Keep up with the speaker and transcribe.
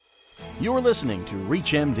You're listening to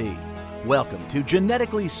ReachMD. Welcome to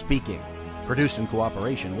Genetically Speaking, produced in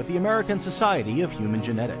cooperation with the American Society of Human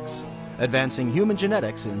Genetics, advancing human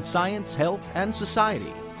genetics in science, health, and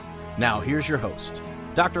society. Now here's your host,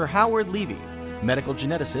 Dr. Howard Levy, medical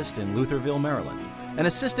geneticist in Lutherville, Maryland, an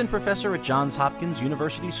assistant professor at Johns Hopkins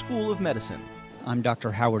University School of Medicine. I'm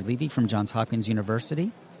Dr. Howard Levy from Johns Hopkins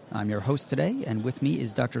University. I'm your host today, and with me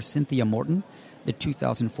is Dr. Cynthia Morton, the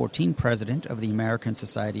 2014 president of the American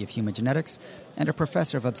Society of Human Genetics and a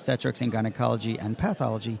professor of obstetrics and gynecology and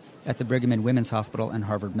pathology at the Brigham and Women's Hospital and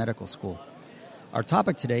Harvard Medical School. Our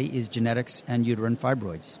topic today is genetics and uterine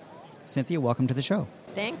fibroids. Cynthia, welcome to the show.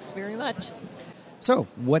 Thanks very much. So,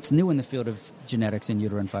 what's new in the field of genetics and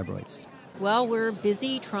uterine fibroids? Well, we're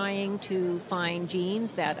busy trying to find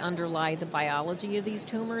genes that underlie the biology of these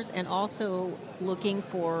tumors and also looking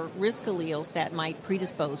for risk alleles that might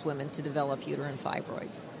predispose women to develop uterine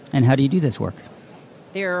fibroids. And how do you do this work?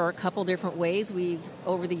 There are a couple different ways. We've,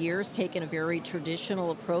 over the years, taken a very traditional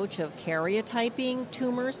approach of karyotyping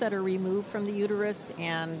tumors that are removed from the uterus,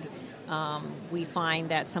 and we find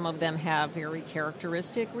that some of them have very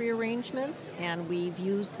characteristic rearrangements, and we've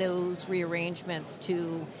used those rearrangements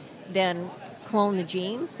to then clone the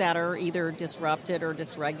genes that are either disrupted or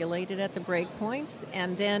dysregulated at the breakpoints.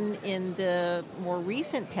 And then in the more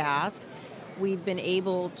recent past, we've been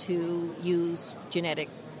able to use genetic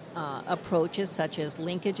approaches such as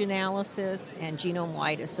linkage analysis and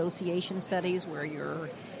genome-wide association studies, where you're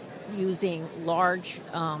using large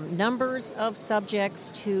numbers of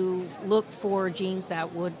subjects to look for genes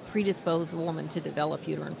that would predispose a woman to develop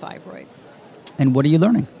uterine fibroids. And what are you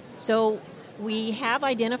learning? So we have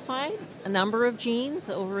identified a number of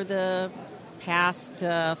genes over the past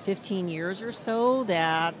 15 years or so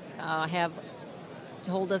that have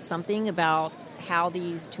told us something about how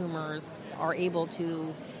these tumors are able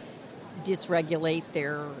to dysregulate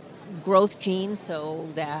their growth genes so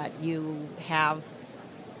that you have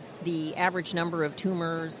the average number of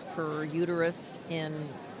tumors per uterus in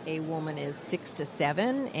a woman is 6 to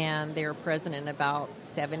 7, and they're present in about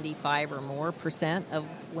 75 or more percent of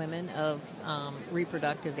women of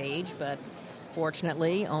reproductive age, but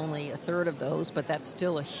fortunately only a third of those, but that's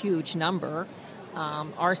still a huge number,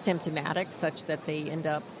 are symptomatic, such that they end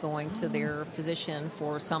up going to their physician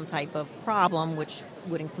for some type of problem, which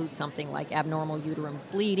would include something like abnormal uterine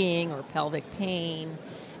bleeding or pelvic pain.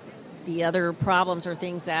 The other problems are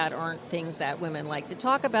things that aren't things that women like to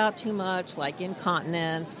talk about too much, like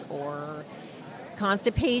incontinence or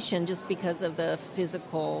constipation, just because of the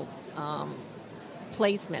physical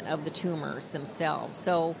placement of the tumors themselves.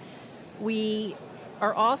 So we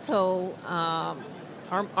are also,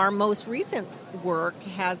 our most recent work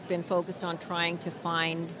has been focused on trying to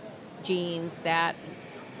find genes that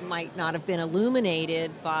might not have been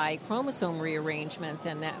illuminated by chromosome rearrangements,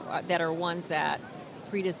 and that are ones that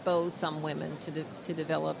predispose some women to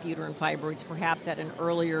develop uterine fibroids, perhaps at an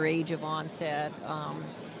earlier age of onset,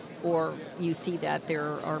 or you see that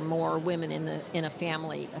there are more women in a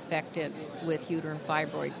family affected with uterine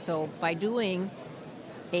fibroids. So by doing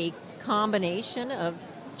a combination of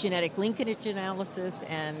genetic linkage analysis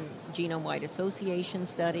and genome-wide association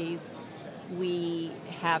studies, we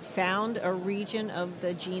have found a region of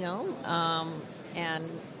the genome, and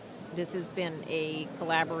this has been a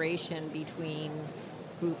collaboration between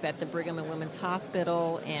group at the Brigham and Women's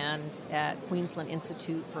Hospital and at Queensland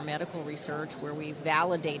Institute for Medical Research, where we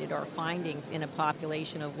validated our findings in a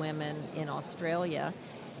population of women in Australia.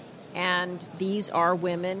 And these are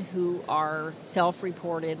women who are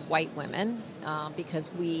self-reported white women,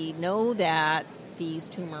 because we know that these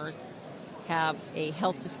tumors have a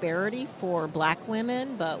health disparity for black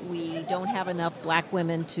women, but we don't have enough black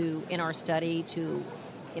women in our study to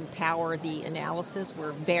empower the analysis.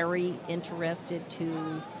 We're very interested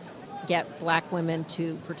to get black women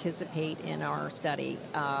to participate in our study,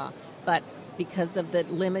 but because of the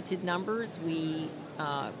limited numbers, we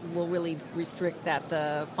will really restrict that.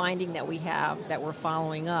 The finding that we have that we're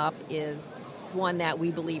following up is one that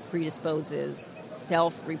we believe predisposes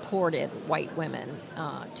self-reported white women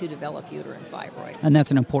to develop uterine fibroids. And that's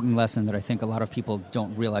an important lesson that I think a lot of people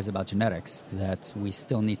don't realize about genetics, that we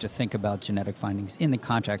still need to think about genetic findings in the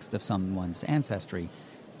context of someone's ancestry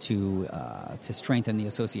to strengthen the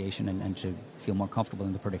association and to feel more comfortable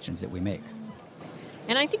in the predictions that we make.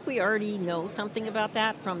 And I think we already know something about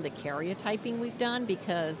that from the karyotyping we've done,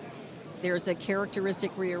 because there's a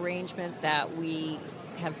characteristic rearrangement that we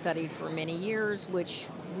have studied for many years, which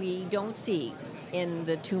we don't see in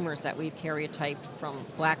the tumors that we've karyotyped from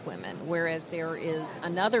black women, whereas there is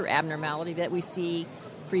another abnormality that we see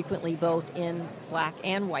frequently both in black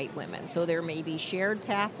and white women. So there may be shared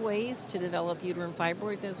pathways to develop uterine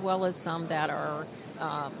fibroids, as well as some that are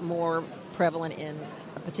more prevalent in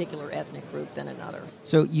a particular ethnic group than another.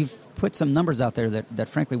 So you've put some numbers out there that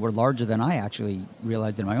frankly were larger than I actually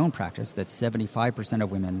realized in my own practice, that 75% of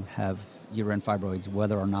women have uterine fibroids,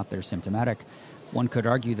 whether or not they're symptomatic. One could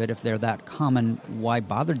argue that if they're that common, why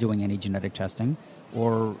bother doing any genetic testing?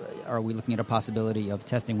 Or are we looking at a possibility of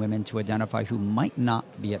testing women to identify who might not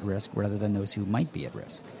be at risk rather than those who might be at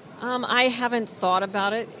risk? I haven't thought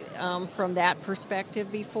about it from that perspective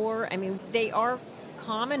before. I mean, they are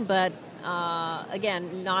common, but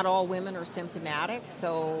again, not all women are symptomatic,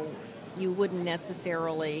 so you wouldn't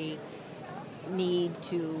necessarily need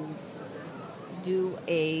to do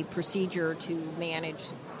a procedure to manage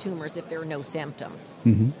tumors if there are no symptoms.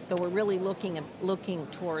 Mm-hmm. So we're really looking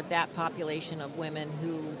toward that population of women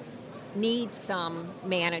who need some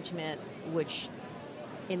management, which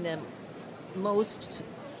in the most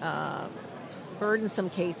burdensome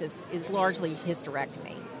cases is largely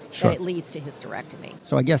hysterectomy. Sure. That it leads to hysterectomy.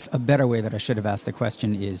 So I guess a better way that I should have asked the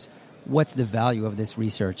question is, what's the value of this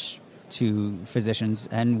research to physicians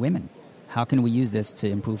and women? How can we use this to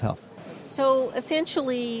improve health? So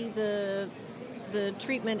essentially, the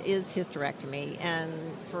treatment is hysterectomy, and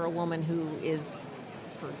for a woman who is,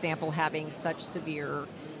 for example, having such severe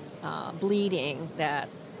bleeding that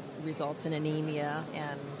results in anemia,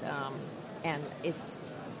 and it's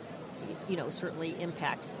certainly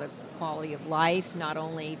impacts the quality of life, not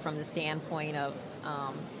only from the standpoint of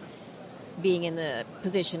being in the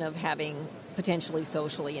position of having potentially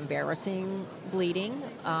socially embarrassing bleeding,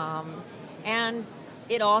 and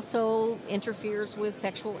it also interferes with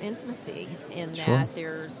sexual intimacy in Sure. that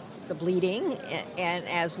there's the bleeding and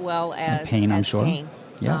as well as pain, I'm sure. Pain.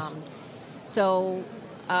 Yes. So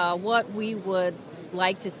what we would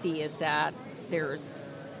like to see is that there's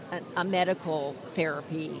a medical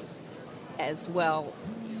therapy as well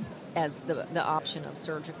as the option of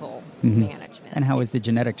surgical management. And how is the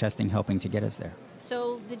genetic testing helping to get us there?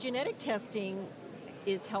 So the genetic testing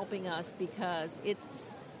is helping us because it's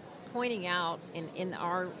pointing out in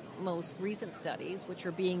our most recent studies, which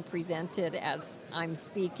are being presented as I'm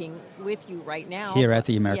speaking with you right now. Here at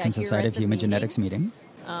the American here Society at of the Human Genetics meeting.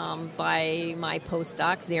 By my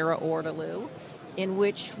postdoc, Zara Ordalu, in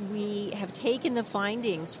which we have taken the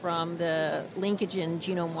findings from the linkage and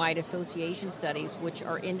genome-wide association studies, which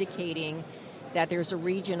are indicating that there's a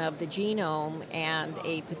region of the genome and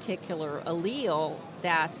a particular allele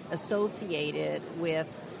that's associated with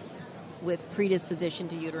predisposition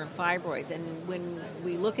to uterine fibroids. And when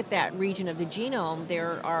we look at that region of the genome,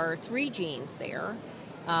 there are 3 genes there.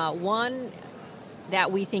 One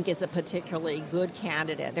that we think is a particularly good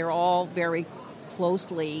candidate. They're all very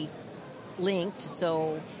closely linked,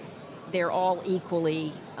 so they're all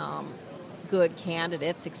equally good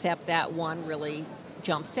candidates, except that one really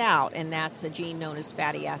jumps out, and that's a gene known as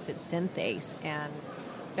fatty acid synthase. And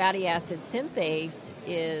fatty acid synthase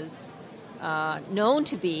is known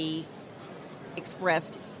to be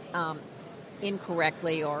expressed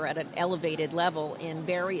incorrectly or at an elevated level in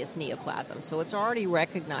various neoplasms. So it's already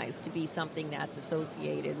recognized to be something that's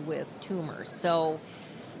associated with tumors. So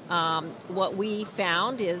what we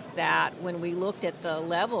found is that when we looked at the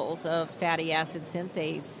levels of fatty acid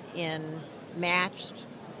synthase in matched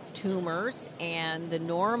tumors and the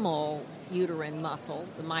normal uterine muscle,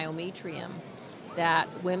 the myometrium, that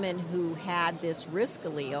women who had this risk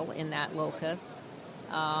allele in that locus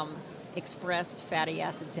expressed fatty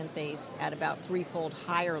acid synthase at about 3-fold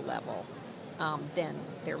higher level than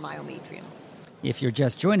their myometrium. If you're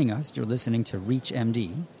just joining us, you're listening to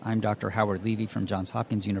ReachMD. I'm Dr. Howard Levy from Johns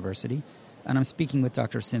Hopkins University, and I'm speaking with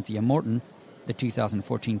Dr. Cynthia Morton, the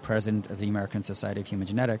 2014 president of the American Society of Human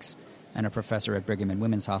Genetics and a professor at Brigham and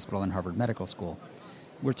Women's Hospital and Harvard Medical School.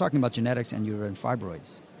 We're talking about genetics and uterine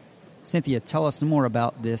fibroids. Cynthia, tell us some more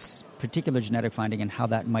about this particular genetic finding and how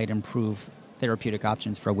that might improve therapeutic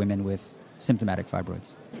options for women with symptomatic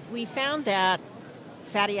fibroids. We found that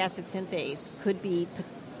fatty acid synthase could be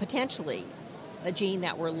potentially a gene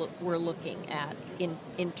that we're looking at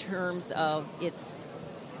in terms of its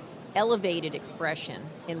elevated expression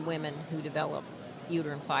in women who develop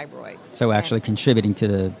uterine fibroids. So actually contributing to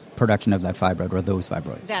the production of that fibroid or those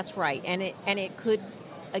fibroids. That's right. And it could,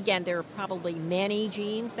 again, there are probably many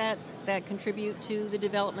genes that contribute to the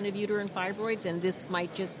development of uterine fibroids, and this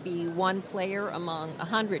might just be one player among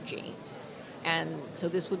 100 genes. And so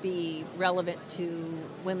this would be relevant to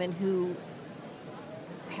women who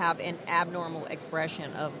have an abnormal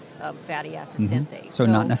expression of fatty acid synthase. So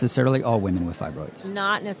not necessarily all women with fibroids.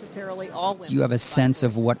 Not necessarily all women. Do you have a with sense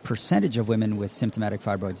of fibroids. what percentage of women with symptomatic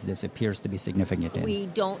fibroids this appears to be significant in? We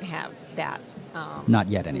don't have that. Not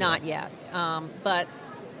yet, anyway. Not yet. But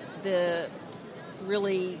the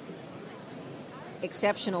really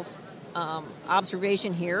exceptional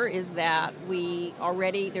observation here is that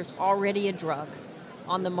there's already a drug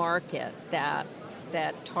on the market that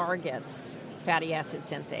targets fatty acid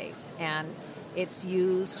synthase, and it's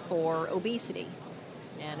used for obesity,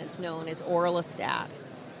 and it's known as orlistat.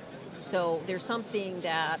 So there's something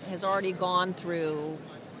that has already gone through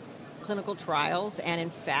clinical trials, and in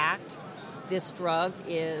fact, this drug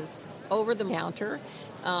is over the counter.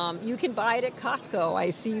 You can buy it at Costco.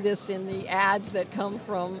 I see this in the ads that come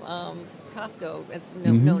from Costco. It's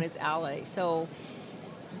known as Ale. So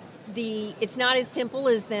it's not as simple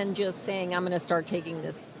as then just saying, I'm going to start taking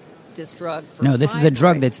this drug for No, this is a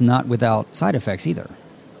drug fibroids. that's not without side effects either.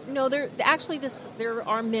 No, there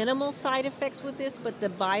are minimal side effects with this, but the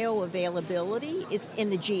bioavailability is in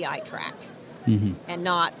the GI tract and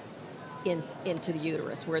not into the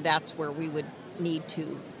uterus, that's where we would need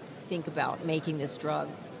to think about making this drug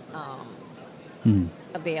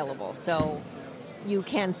available. So you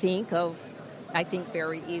can think of, I think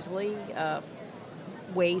very easily,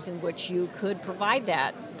 ways in which you could provide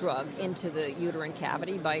that drug into the uterine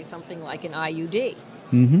cavity by something like an IUD.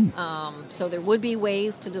 So there would be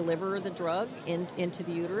ways to deliver the drug into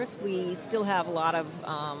the uterus. We still have a lot of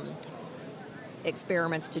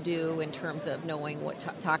experiments to do in terms of knowing what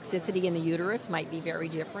toxicity in the uterus might be very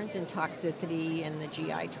different than toxicity in the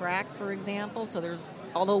GI tract, for example. So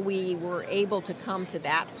although we were able to come to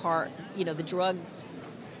that part, the drug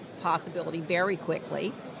possibility very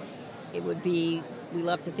quickly, we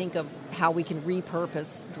love to think of how we can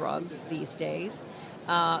repurpose drugs these days.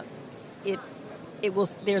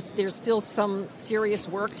 There's still some serious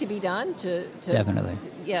work to be done to Definitely.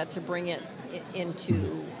 to bring it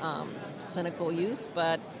into clinical use,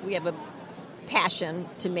 but we have a passion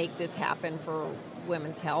to make this happen for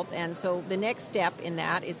women's health. And so the next step in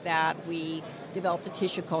that is that we developed a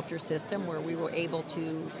tissue culture system where we were able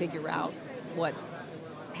to figure out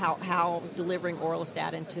how delivering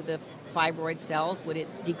orlistat into the fibroid cells would it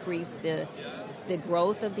decrease the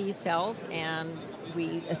growth of these cells, and we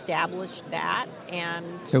established that. And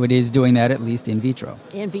so it is doing that at least in vitro.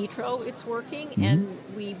 In vitro, it's working, and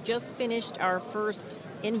we've just finished our first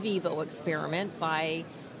in vivo experiment by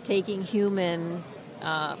taking human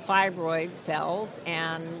fibroid cells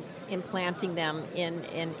and implanting them in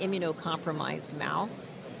an immunocompromised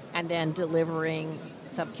mouse, and then delivering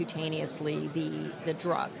subcutaneously the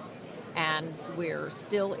drug. And we're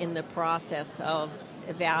still in the process of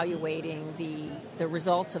evaluating the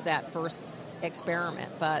results of that first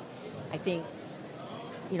experiment. But I think,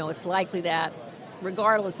 it's likely that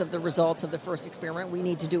regardless of the results of the first experiment, we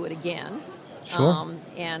need to do it again. Sure.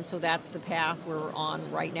 And so that's the path we're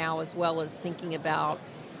on right now, as well as thinking about,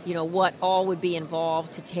 what all would be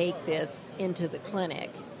involved to take this into the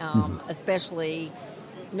clinic, especially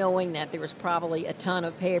knowing that there was probably a ton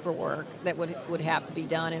of paperwork that would have to be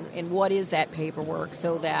done. And what is that paperwork,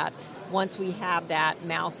 so that once we have that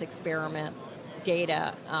mouse experiment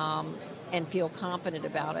data and feel confident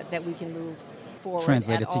about it, that we can move forward.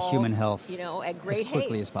 Translate it to human health at great as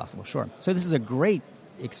quickly haste. as possible. Sure. So this is a great,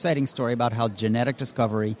 exciting story about how genetic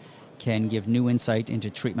discovery can give new insight into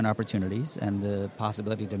treatment opportunities and the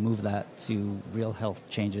possibility to move that to real health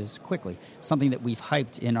changes quickly. Something that we've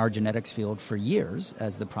hyped in our genetics field for years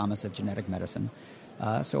as the promise of genetic medicine.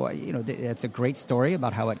 So it's a great story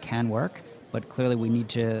about how it can work, but clearly we need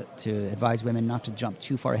to advise women not to jump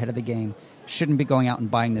too far ahead of the game. Shouldn't be going out and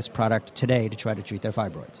buying this product today to try to treat their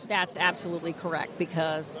fibroids. That's absolutely correct,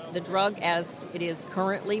 because the drug as it is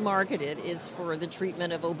currently marketed is for the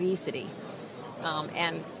treatment of obesity.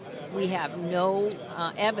 And we have no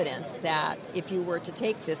evidence that if you were to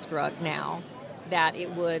take this drug now, that it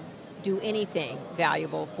would do anything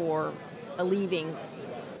valuable for alleviating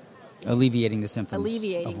the symptoms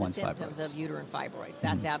of one's fibroids. Of uterine fibroids.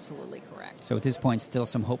 That's absolutely correct. So at this point, still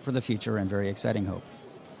some hope for the future, and very exciting hope.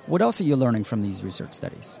 What else are you learning from these research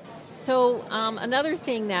studies? So another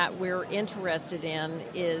thing that we're interested in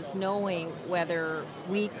is knowing whether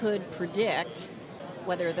we could predict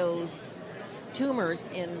whether those tumors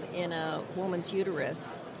in a woman's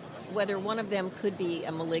uterus, whether one of them could be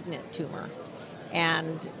a malignant tumor.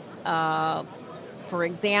 And for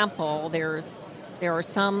example, there are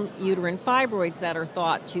some uterine fibroids that are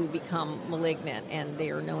thought to become malignant, and they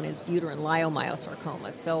are known as uterine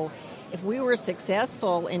leiomyosarcomas. So if we were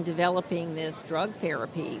successful in developing this drug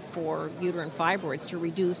therapy for uterine fibroids to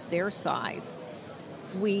reduce their size,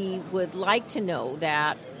 we would like to know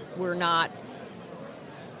that we're not,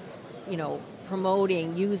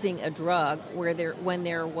 promoting using a drug when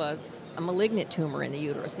there was a malignant tumor in the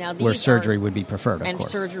uterus. Now, where surgery would be preferred, of course. And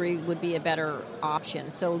surgery would be a better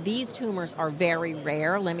option. So these tumors are very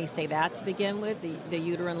rare. Let me say that to begin with. The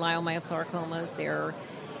uterine leiomyosarcomas, they're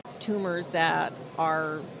tumors that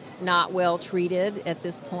are not well treated at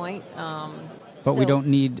this point. But we don't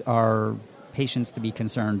need our patients to be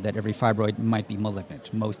concerned that every fibroid might be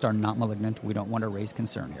malignant. Most are not malignant. We don't want to raise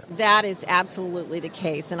concern here. That is absolutely the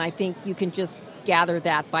case, and I think you can just gather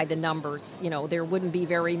that by the numbers. There wouldn't be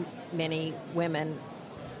very many women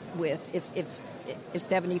with, if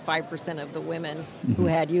 75% of the women who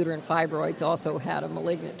had uterine fibroids also had a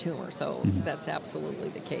malignant tumor, so that's absolutely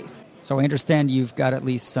the case. So I understand you've got at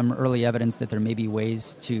least some early evidence that there may be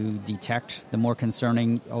ways to detect the more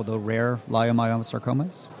concerning, although rare,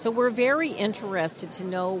 leiomyosarcomas? So we're very interested to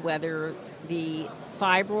know whether the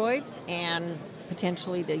fibroids and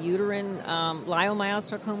potentially the uterine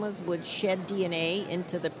leiomyosarcomas would shed DNA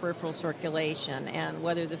into the peripheral circulation, and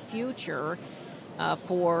whether the future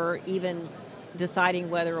for even deciding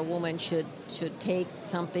whether a woman should take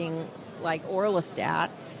something like orlistat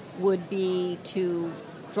would be to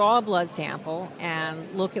draw a blood sample and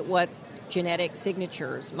look at what genetic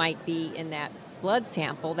signatures might be in that blood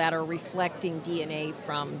sample that are reflecting DNA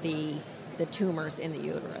from the tumors in the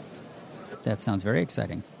uterus. That sounds very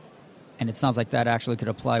exciting. And it sounds like that actually could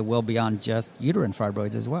apply well beyond just uterine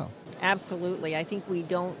fibroids as well. Absolutely. I think we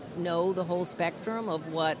don't know the whole spectrum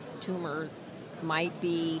of what tumors might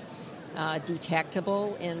be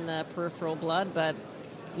detectable in the peripheral blood, but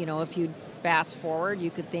if you fast forward, you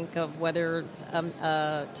could think of whether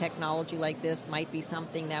a technology like this might be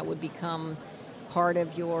something that would become part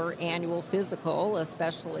of your annual physical,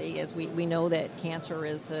 especially as we know that cancer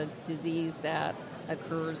is a disease that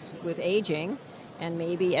occurs with aging, and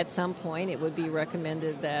maybe at some point it would be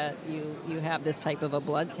recommended that you have this type of a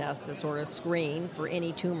blood test to sort of screen for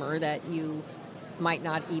any tumor that you might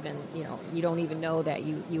not even, you don't even know that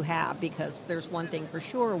you have, because there's one thing for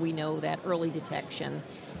sure, we know that early detection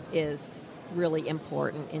is really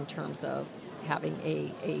important in terms of having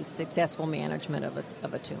a successful management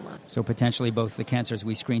of a tumor. So potentially both the cancers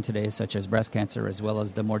we screen today, such as breast cancer, as well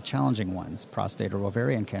as the more challenging ones, prostate or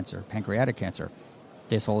ovarian cancer, pancreatic cancer,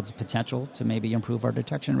 this holds potential to maybe improve our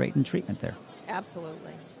detection rate and treatment there.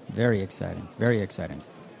 Absolutely. Very exciting, very exciting.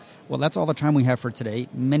 Well, that's all the time we have for today.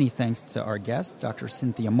 Many thanks to our guest, Dr.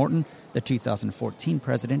 Cynthia Morton, the 2014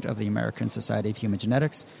 president of the American Society of Human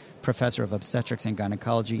Genetics, professor of obstetrics and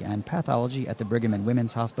gynecology and pathology at the Brigham and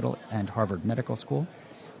Women's Hospital and Harvard Medical School.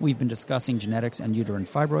 We've been discussing genetics and uterine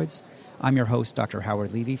fibroids. I'm your host, Dr.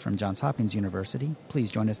 Howard Levy from Johns Hopkins University. Please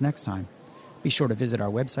join us next time. Be sure to visit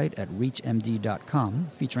our website at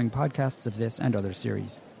reachmd.com, featuring podcasts of this and other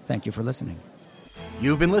series. Thank you for listening.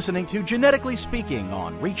 You've been listening to Genetically Speaking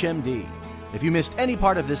on ReachMD. If you missed any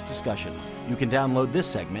part of this discussion, you can download this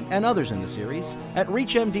segment and others in the series at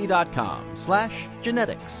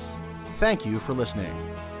reachmd.com/genetics. Thank you for listening.